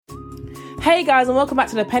Hey guys, and welcome back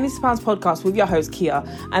to the Pennies to Pounds podcast with your host Kia.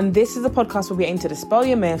 And this is a podcast where we aim to dispel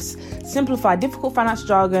your myths, simplify difficult financial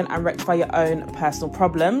jargon, and rectify your own personal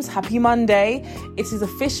problems. Happy Monday. It is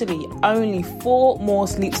officially only 4 more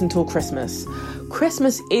sleeps until Christmas.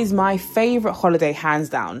 Christmas is my favourite holiday, hands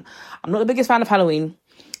down. I'm not the biggest fan of Halloween.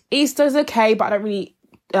 Easter's okay, but I don't really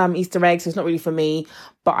Easter eggs, so it's not really for me.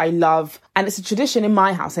 But I love, and it's a tradition in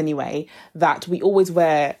my house anyway, that we always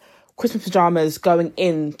wear Christmas pajamas going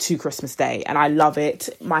into Christmas Day, and I love it.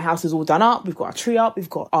 My house is all done up. We've got our tree up. We've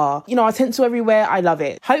got our tinsel everywhere. I love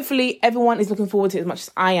it. Hopefully everyone is looking forward to it as much as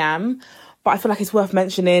I am, but I feel like it's worth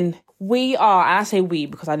mentioning. We are, and I say we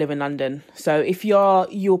because I live in London. So if you're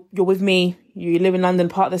with me, you live in London,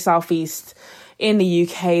 part of the Southeast in the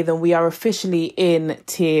UK, then we are officially in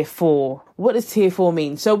tier 4. What does tier 4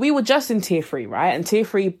 mean? So we were just in tier 3, right? And tier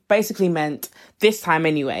 3 basically meant, this time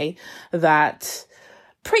anyway, that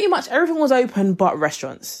pretty much everything was open but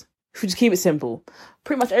restaurants. If we just keep it simple.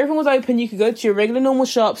 Pretty much everything was open. You could go to your regular normal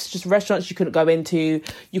shops, just restaurants you couldn't go into.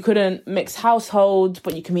 You couldn't mix households,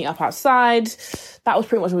 but you can meet up outside. That was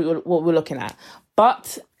pretty much what we're looking at.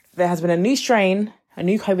 But there has been a new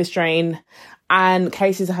COVID strain, and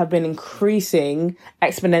cases have been increasing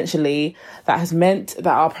exponentially. That has meant that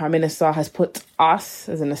our Prime Minister has put us,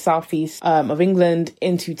 as in the southeast of England,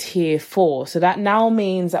 into tier 4. So that now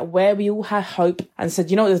means that where we all had hope and said,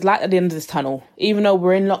 there's light at the end of this tunnel. Even though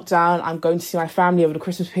we're in lockdown, I'm going to see my family over the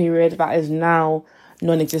Christmas period. That is now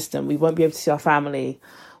non-existent. We won't be able to see our family,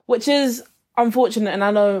 which is unfortunate. And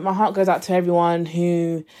I know my heart goes out to everyone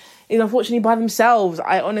who is unfortunately by themselves.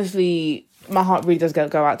 My heart really does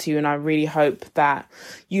go out to you, and I really hope that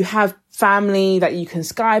you have family that you can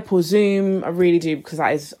Skype or Zoom. I really do, because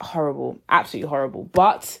that is horrible, absolutely horrible.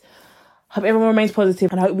 But I hope everyone remains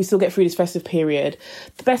positive, and I hope we still get through this festive period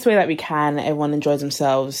the best way that we can. Everyone enjoys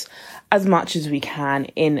themselves as much as we can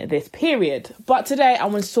in this period. But today I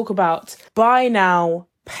want to talk about buy now,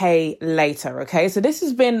 pay later, okay? So this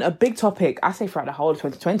has been a big topic, I say, throughout the whole of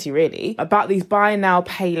 2020, really, about these buy now,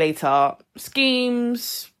 pay later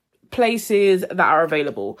schemes, places that are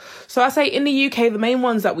available. So I say in the UK, the main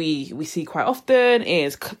ones that we see quite often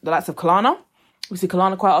is the likes of Klarna. We see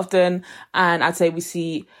Klarna quite often, and I'd say we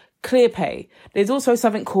see ClearPay. There's also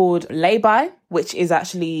something called Laybuy, which is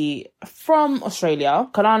actually from Australia.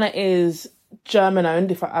 Klarna is German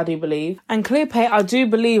owned, I do believe. And ClearPay, I do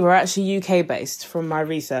believe, are actually UK based. From my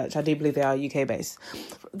research, I do believe they are UK based.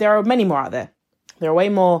 There are many more out there. There are way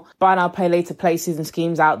more buy now, pay later places and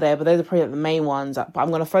schemes out there, but those are probably the main ones. But I'm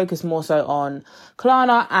going to focus more so on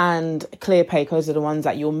Klarna and ClearPay, because they're the ones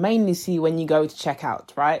that you'll mainly see when you go to check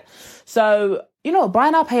out, right? So,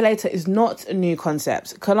 buy now, pay later is not a new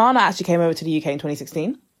concept. Klarna actually came over to the UK in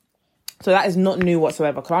 2016. So that is not new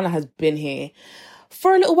whatsoever. Klarna has been here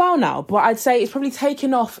for a little while now, but I'd say it's probably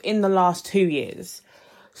taken off in the last 2 years.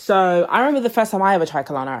 So I remember the first time I ever tried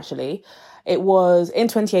Klarna, actually. It was in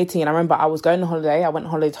 2018. I remember I was going on holiday. I went on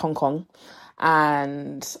holiday to Hong Kong,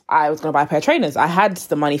 and I was going to buy a pair of trainers. I had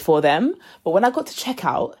the money for them, but when I got to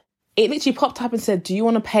checkout, it literally popped up and said, "Do you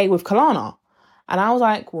want to pay with Klarna?" And I was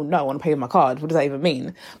like, well, no, I want to pay with my card. What does that even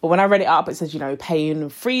mean? But when I read it up, it says, pay in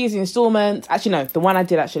 3 installments. Actually, no, the one I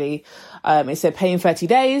did it said pay in 30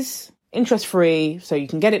 days, interest-free, so you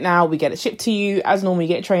can get it now. We get it shipped to you as normal. You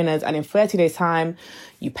get trainers, and in 30 days' time,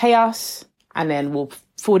 you pay us, and then we'll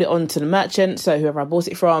forward it on to the merchant, so whoever I bought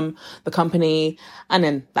it from, the company, and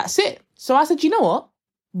then that's it. So I said, you know what?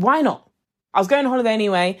 Why not? I was going on holiday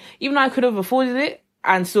anyway. Even though I could have afforded it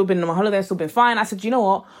and still been on my holiday and still been fine, I said, you know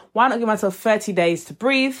what? Why not give myself 30 days to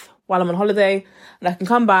breathe while I'm on holiday, and I can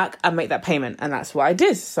come back and make that payment? And that's what I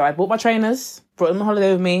did. So I bought my trainers, brought them on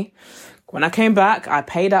holiday with me. When I came back, I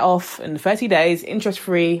paid that off in 30 days,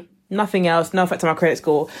 interest-free, nothing else, no effect on my credit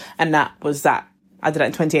score, and that was that. I did that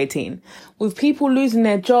in 2018. With people losing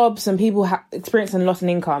their jobs and people experiencing loss in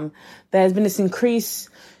income, there's been this increased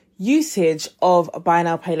usage of buy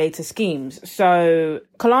now, pay later schemes. So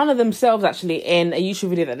Klarna themselves, actually, in a YouTube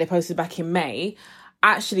video that they posted back in May,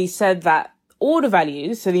 actually said that order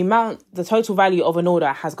values, so the total value of an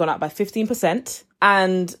order has gone up by 15%,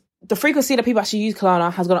 and the frequency that people actually use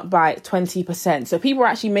Klarna has gone up by 20%. So people are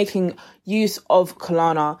actually making use of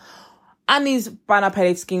Klarna and these buy now, pay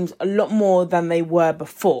later schemes a lot more than they were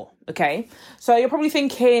before, okay? So you're probably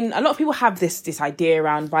thinking, a lot of people have this idea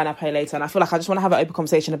around buy now, pay later, and I feel like I just want to have an open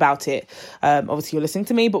conversation about it. Obviously, you're listening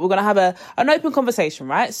to me, but we're going to have an open conversation,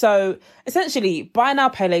 right? So essentially, buy now,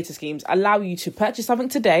 pay later schemes allow you to purchase something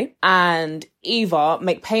today and either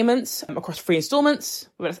make payments across 3 installments,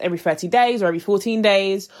 whether it's every 30 days or every 14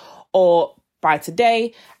 days, or buy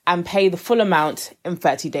today and pay the full amount in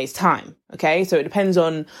 30 days time. Okay, so it depends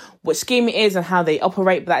on what scheme it is and how they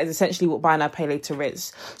operate, but that is essentially what buy now, pay later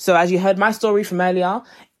is. So as you heard my story from earlier,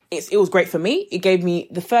 it was great for me. It gave me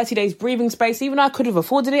the 30 days breathing space. Even though I could have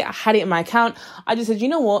afforded it, I had it in my account. I just said, you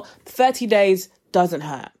know what? 30 days doesn't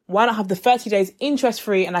hurt. Why not have the 30 days interest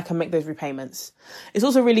free and I can make those repayments? It's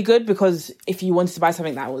also really good because if you wanted to buy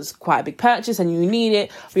something that was quite a big purchase and you need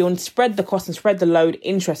it, but you want to spread the cost and spread the load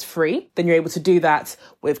interest free, then you're able to do that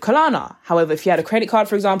with Klarna. However, if you had a credit card,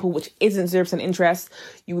 for example, which isn't 0% interest,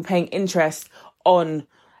 you were paying interest on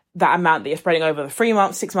that amount that you're spreading over the 3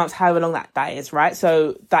 months, 6 months, however long that is, right?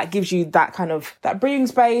 So that gives you that kind of, that breathing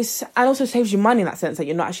space, and also saves you money in that sense that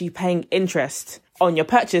you're not actually paying interest on your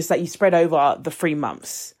purchase that you spread over the 3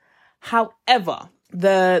 months. However,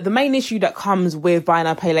 the main issue that comes with buy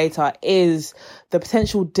now, pay later is the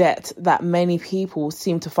potential debt that many people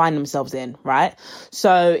seem to find themselves in, right?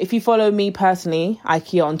 So if you follow me personally,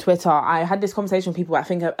 IKEA on Twitter, I had this conversation with people, I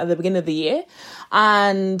think at the beginning of the year,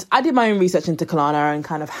 and I did my own research into Klarna and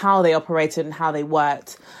kind of how they operated and how they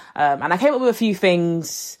worked. And I came up with a few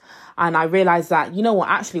things, and I realized that, you know what,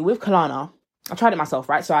 actually with Klarna, I tried it myself,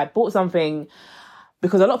 right? So I bought something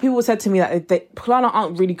because a lot of people said to me that Klarna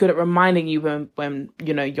aren't really good at reminding you when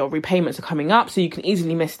you know your repayments are coming up, so you can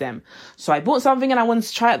easily miss them. So I bought something and I wanted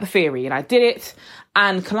to try out the theory, and I did it.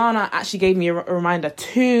 And Klarna actually gave me a reminder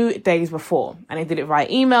 2 days before, and they did it via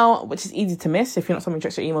email, which is easy to miss if you're not someone who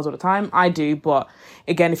checks your emails all the time. I do, but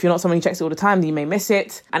again, if you're not someone who checks it all the time, then you may miss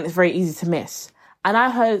it, and it's very easy to miss. And I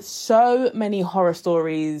heard so many horror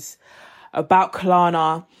stories about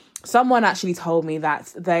Klarna. Someone actually told me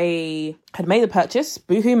that they had made a purchase,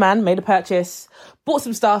 boohoo man, made a purchase, bought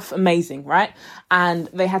some stuff, amazing, right? And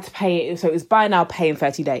they had to pay it, so it was buy now, pay in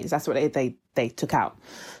 30 days. That's what they took out.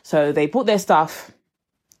 So they bought their stuff,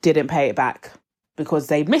 didn't pay it back because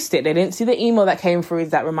they missed it. They didn't see the email that came through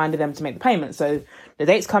that reminded them to make the payment. So the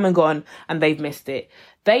date's come and gone and they've missed it.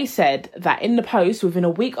 They said that in the post, within a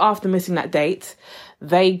week after missing that date,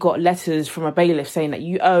 they got letters from a bailiff saying that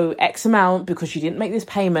you owe X amount because you didn't make this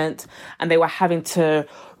payment, and they were having to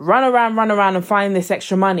run around and find this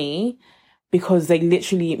extra money because they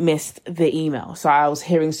literally missed the email. So I was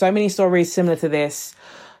hearing so many stories similar to this.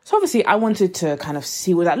 So obviously I wanted to kind of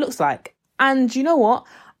see what that looks like. And you know what?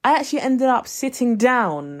 I actually ended up sitting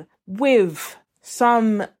down with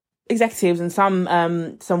some executives and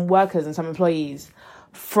some workers and some employees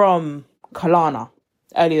from Klarna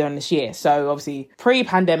earlier in this year. So obviously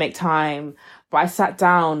pre-pandemic time, but I sat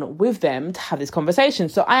down with them to have this conversation.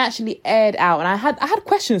 So I actually aired out, and I had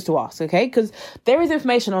questions to ask, okay? Because there is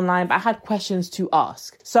information online, but I had questions to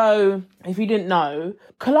ask. So if you didn't know,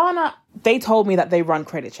 Klarna, they told me that they run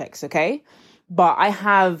credit checks, okay? But I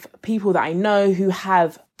have people that I know who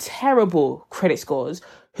have terrible credit scores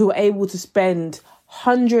who are able to spend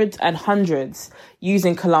hundreds and hundreds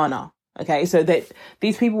using Klarna. Okay, so that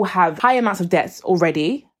these people have high amounts of debts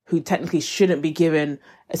already, who technically shouldn't be given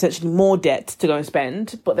essentially more debt to go and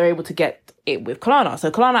spend, but they're able to get it with Klarna.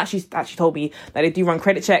 So Klarna actually told me that they do run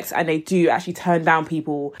credit checks, and they do actually turn down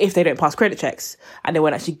people if they don't pass credit checks, and they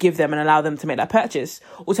won't actually give them and allow them to make that purchase.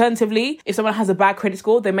 Alternatively, if someone has a bad credit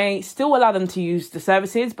score, they may still allow them to use the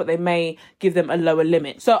services, but they may give them a lower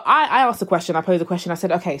limit. So I asked a question, I posed a question, I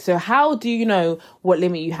said, okay, so how do you know what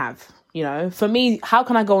limit you have? You know, for me, how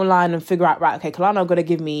can I go online and figure out, right, okay, Klarna are going to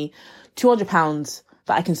give me £200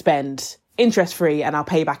 that I can spend interest-free, and I'll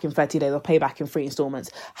pay back in 30 days, I'll pay back in 3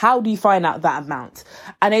 installments. How do you find out that amount?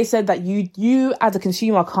 And they said that you as a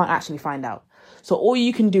consumer can't actually find out. So all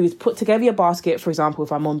you can do is put together your basket. For example,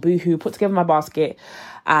 if I'm on Boohoo, put together my basket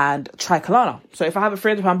and try Klarna. So if I have a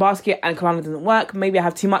 £300 basket and Klarna doesn't work, maybe I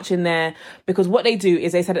have too much in there, because what they do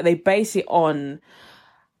is they said that they base it on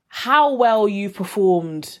how well you've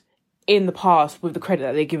performed in the past with the credit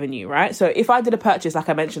that they've given you, right? So if I did a purchase, like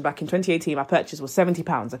I mentioned back in 2018, my purchase was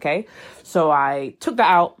 £70, okay? So I took that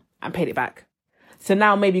out and paid it back. So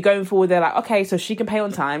now maybe going forward, they're like, okay, so she can pay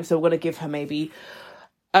on time, so we're going to give her maybe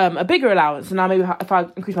a bigger allowance. So now maybe if I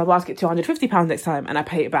increase my basket to £150 next time and I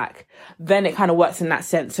pay it back, then it kind of works in that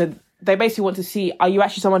sense. So they basically want to see, are you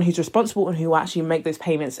actually someone who's responsible and who will actually make those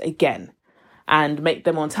payments again and make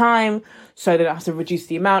them on time, so they don't have to reduce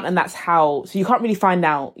the amount. And that's how, so you can't really find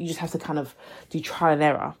out, you just have to kind of do trial and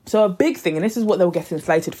error. So a big thing, and this is what they were getting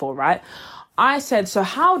slated for, right? I said, so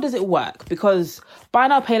how does it work? Because buy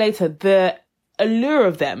now, pay later, the allure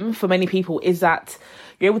of them for many people is that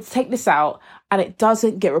you're able to take this out and it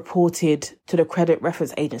doesn't get reported to the credit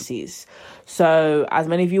reference agencies. So as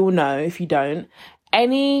many of you will know, if you don't,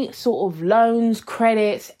 any sort of loans,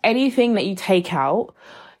 credits, anything that you take out,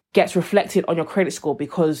 gets reflected on your credit score,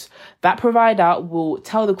 because that provider will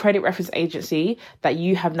tell the credit reference agency that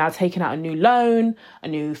you have now taken out a new loan, a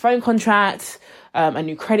new phone contract, a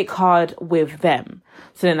new credit card with them.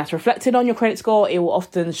 So then that's reflected on your credit score. It will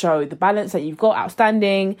often show the balance that you've got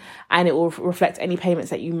outstanding, and it will reflect any payments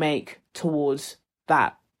that you make towards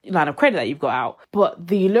that line of credit that you've got out. But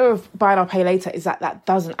the allure of buy now, pay later is that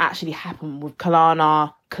doesn't actually happen with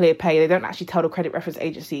Klarna, ClearPay. They don't actually tell the credit reference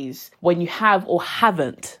agencies when you have or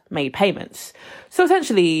haven't made payments. So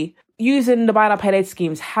essentially, using the buy now, pay later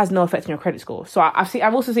schemes has no effect on your credit score. So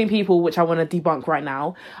I've also seen people, which I want to debunk right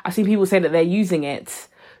now, I've seen people say that they're using it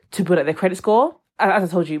to put up their credit score. As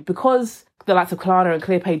I told you, because the likes of Klarna and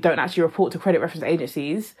ClearPay don't actually report to credit reference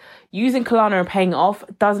agencies, using Klarna and paying it off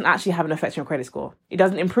doesn't actually have an effect on your credit score. It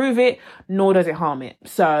doesn't improve it, nor does it harm it.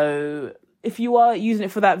 So if you are using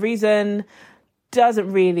it for that reason,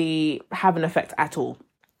 doesn't really have an effect at all.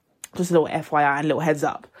 Just a little FYI and a little heads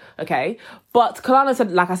up, okay? But Klarna said,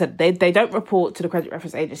 like I said, they don't report to the credit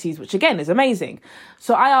reference agencies, which again is amazing.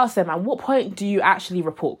 So I asked them, at what point do you actually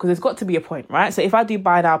report? Because there's got to be a point, right? So if I do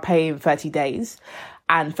buy now, pay in 30 days,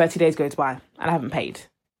 and 30 days goes by and I haven't paid,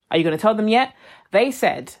 are you going to tell them yet? They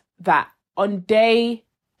said that on day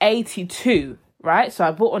 82, right? So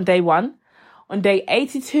I bought on day 1. On day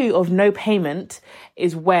 82 of no payment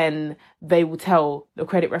is when they will tell the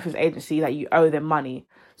credit reference agency that you owe them money.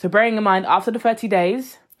 So bearing in mind, after the 30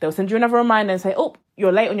 days, they'll send you another reminder and say, oh,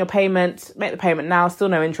 you're late on your payment, make the payment now, still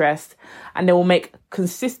no interest. And they will make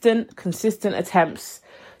consistent attempts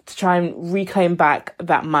to try and reclaim back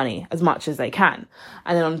that money as much as they can.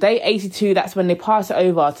 And then on day 82, that's when they pass it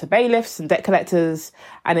over to bailiffs and debt collectors.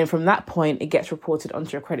 And then from that point, it gets reported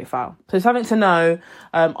onto your credit file. So something to know.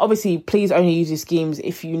 Obviously, please only use these schemes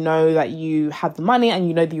if you know that you have the money and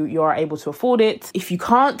you know that you are able to afford it. If you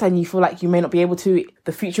can't and you feel like you may not be able to,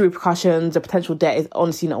 the future repercussions, the potential debt is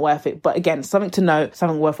honestly not worth it. But again, something to know,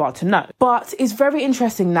 something worthwhile to know. But it's very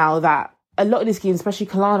interesting now that a lot of these schemes, especially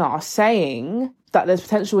Klarna, are saying that there's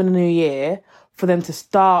potential in the new year for them to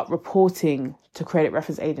start reporting to credit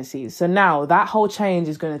reference agencies. So now that whole change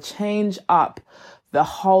is going to change up the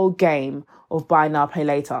whole game of buy now, pay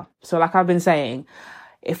later. So like I've been saying,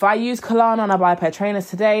 if I use Klarna and I buy a pair of trainers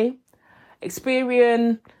today,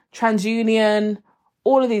 Experian, TransUnion,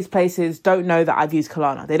 all of these places don't know that I've used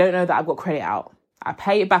Klarna. They don't know that I've got credit out. I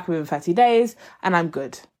pay it back within 30 days and I'm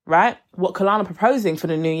good, right? What Klarna are proposing for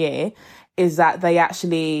the new year is that they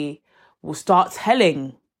actually will start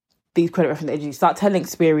telling these credit reference agencies, start telling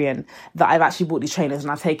Experian that I've actually bought these trainers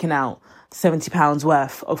and I've taken out £70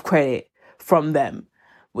 worth of credit from them,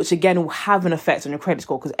 which again will have an effect on your credit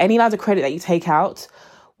score, because any lines of credit that you take out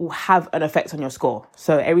will have an effect on your score.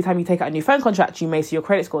 So every time you take out a new phone contract, you may see your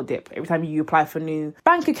credit score dip. Every time you apply for a new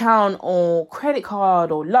bank account or credit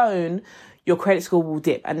card or loan, your credit score will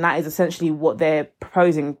dip. And that is essentially what they're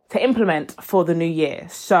proposing to implement for the new year.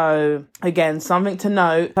 So again, something to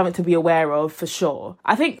know, something to be aware of for sure.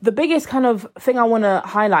 I think the biggest kind of thing I want to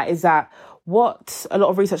highlight is that what a lot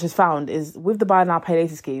of research has found is with the buy now, pay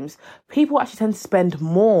later schemes, people actually tend to spend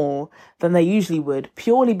more than they usually would,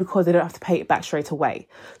 purely because they don't have to pay it back straight away.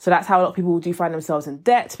 So that's how a lot of people do find themselves in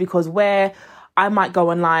debt, because where I might go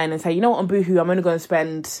online and say, you know what, on Boohoo, I'm only going to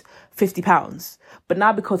spend £50. But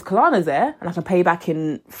now because Klarna's there and I can pay back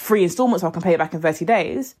in 3 installments, or I can pay it back in 30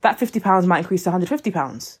 days, that £50 might increase to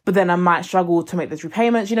 £150. But then I might struggle to make those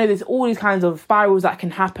repayments. You know, there's all these kinds of spirals that can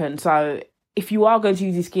happen. So if you are going to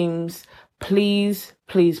use these schemes, please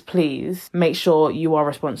make sure you are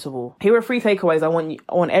responsible. Here are 3 takeaways I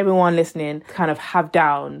want everyone listening to kind of have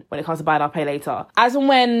down when it comes to buy now, pay later. As and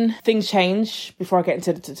when things change, before I get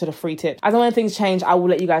into the free tips, as and when things change, I will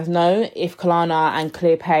let you guys know if Klarna and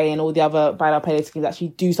ClearPay and all the other buy now, pay later schemes actually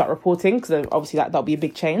do start reporting, because obviously that'll be a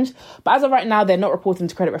big change. But as of right now, they're not reporting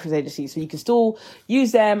to credit reference agencies, so you can still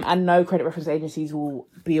use them and no credit reference agencies will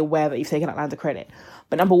be aware that you've taken out lines of credit.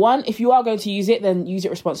 But number 1, if you are going to use it, then use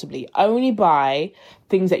it responsibly. Only buy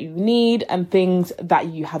things that you need and things that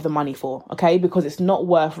you have the money for, okay? Because it's not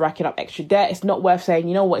worth racking up extra debt. It's not worth saying,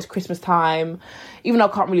 you know what, it's Christmas time. Even though I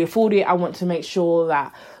can't really afford it, I want to make sure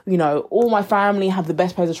that, you know, all my family have the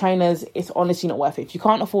best pairs of trainers. It's honestly not worth it. If you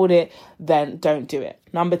can't afford it, then don't do it.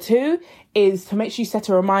 Number 2 is to make sure you set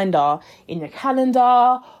a reminder in your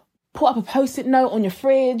calendar, put up a post-it note on your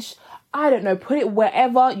fridge. I don't know, put it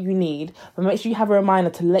wherever you need, but make sure you have a reminder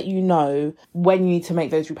to let you know when you need to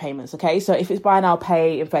make those repayments, okay? So if it's buy now,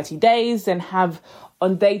 pay in 30 days, then have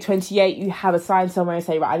on day 28, you have a sign somewhere and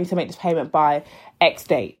say, right, I need to make this payment by X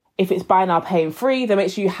date. If it's buy now, paying free, then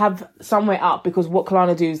make sure you have somewhere up, because what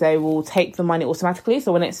Klarna do is they will take the money automatically.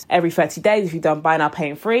 So when it's every 30 days, if you've done buy now,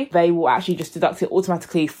 paying free, they will actually just deduct it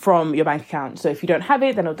automatically from your bank account. So if you don't have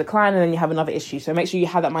it, then it'll decline and then you have another issue. So make sure you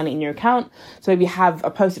have that money in your account. So if you have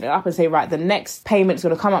a post-it up and say, right, the next payment's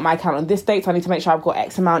going to come out my account on this date, so I need to make sure I've got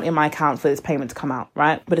X amount in my account for this payment to come out,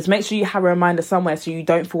 right? But just make sure you have a reminder somewhere so you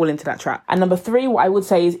don't fall into that trap. And number 3, what I would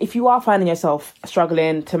say is, if you are finding yourself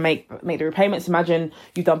struggling to make the repayments, imagine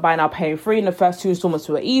you've done buy now, paying free, and the first 2 installments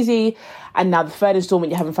were easy, and now the 3rd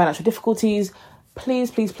installment you're having financial difficulties,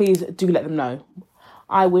 please do let them know.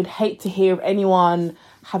 I would hate to hear of anyone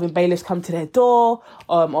having bailiffs come to their door,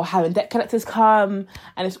 or having debt collectors come,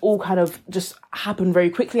 and it's all kind of just happened very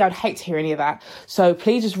quickly. I'd hate to hear any of that. So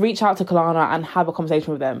please just reach out to Klarna and have a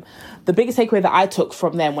conversation with them. The biggest takeaway that I took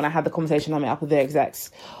from them when I had the conversation I met up with their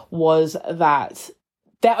execs was that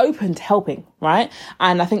they're open to helping, right?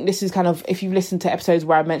 And I think this is kind of, if you've listened to episodes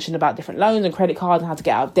where I mentioned about different loans and credit cards and how to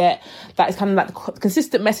get out of debt, that is kind of like the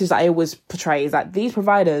consistent message that I always portray, is that these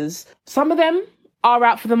providers, some of them are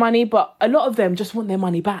out for the money, but a lot of them just want their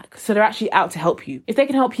money back. So they're actually out to help you. If they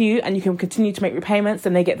can help you and you can continue to make repayments,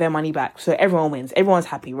 then they get their money back. So everyone wins. Everyone's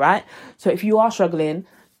happy, right? So if you are struggling,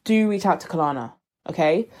 do reach out to Klarna,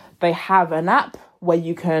 okay? They have an app where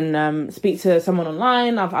you can speak to someone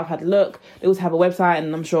online. I've had a look. They also have a website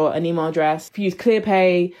and I'm sure an email address. If you use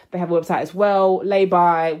ClearPay, they have a website as well.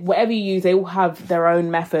 Laybuy, whatever you use, they all have their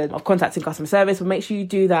own method of contacting customer service. But make sure you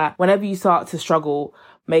do that whenever you start to struggle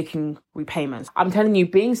making repayments. I'm telling you,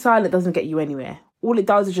 being silent doesn't get you anywhere. All it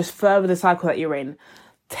does is just further the cycle that you're in.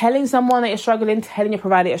 Telling someone that you're struggling, telling your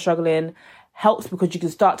provider you're struggling helps, because you can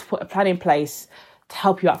start to put a plan in place to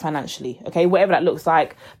help you out financially, okay? Whatever that looks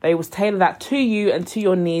like, they will tailor that to you and to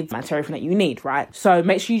your needs and to everything that you need, right? So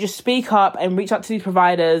make sure you just speak up and reach out to these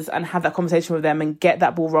providers and have that conversation with them and get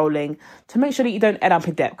that ball rolling to make sure that you don't end up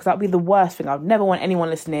in debt, because that would be the worst thing. I would never want anyone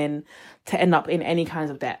listening to end up in any kinds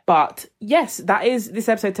of debt. But yes, that is this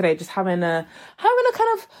episode today, just having a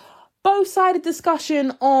kind of both-sided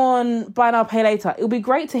discussion on buy now, pay later. It would be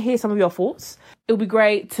great to hear some of your thoughts. It would be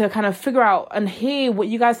great to kind of figure out and hear what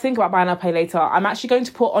you guys think about buy now, pay later. I'm actually going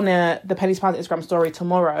to put on the Pennies Pounds Instagram story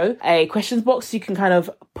tomorrow a questions box, so you can kind of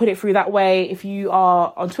put it through that way. If you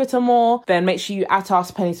are on Twitter more, then make sure you at us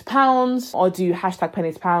Pennies to Pounds, or do hashtag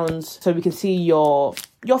Pennies Pounds, so we can see your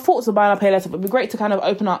thoughts on buy now, pay later. But it'd be great to kind of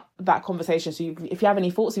open up that conversation. So if you have any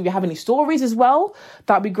thoughts, if you have any stories as well,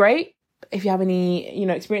 that'd be great. If you have any,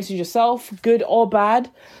 experiences yourself, good or bad,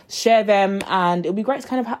 share them, and it'll be great to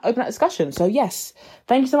kind of open that discussion. So yes,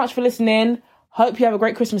 thank you so much for listening. Hope you have a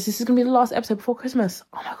great Christmas. This is going to be the last episode before Christmas.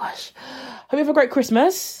 Oh my gosh. Hope you have a great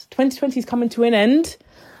Christmas. 2020 is coming to an end.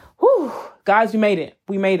 Whew. Guys, we made it.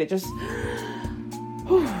 We made it.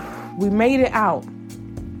 We made it out.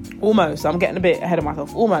 Almost. I'm getting a bit ahead of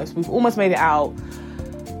myself. Almost. We've almost made it out.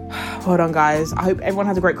 Well done, guys. I hope everyone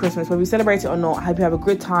has a great Christmas, whether we celebrate it or not. I hope you have a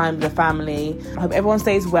good time with your family. I hope everyone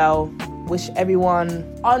stays well. Wish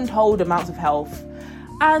everyone untold amounts of health.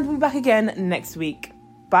 And we'll be back again next week.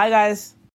 Bye, guys.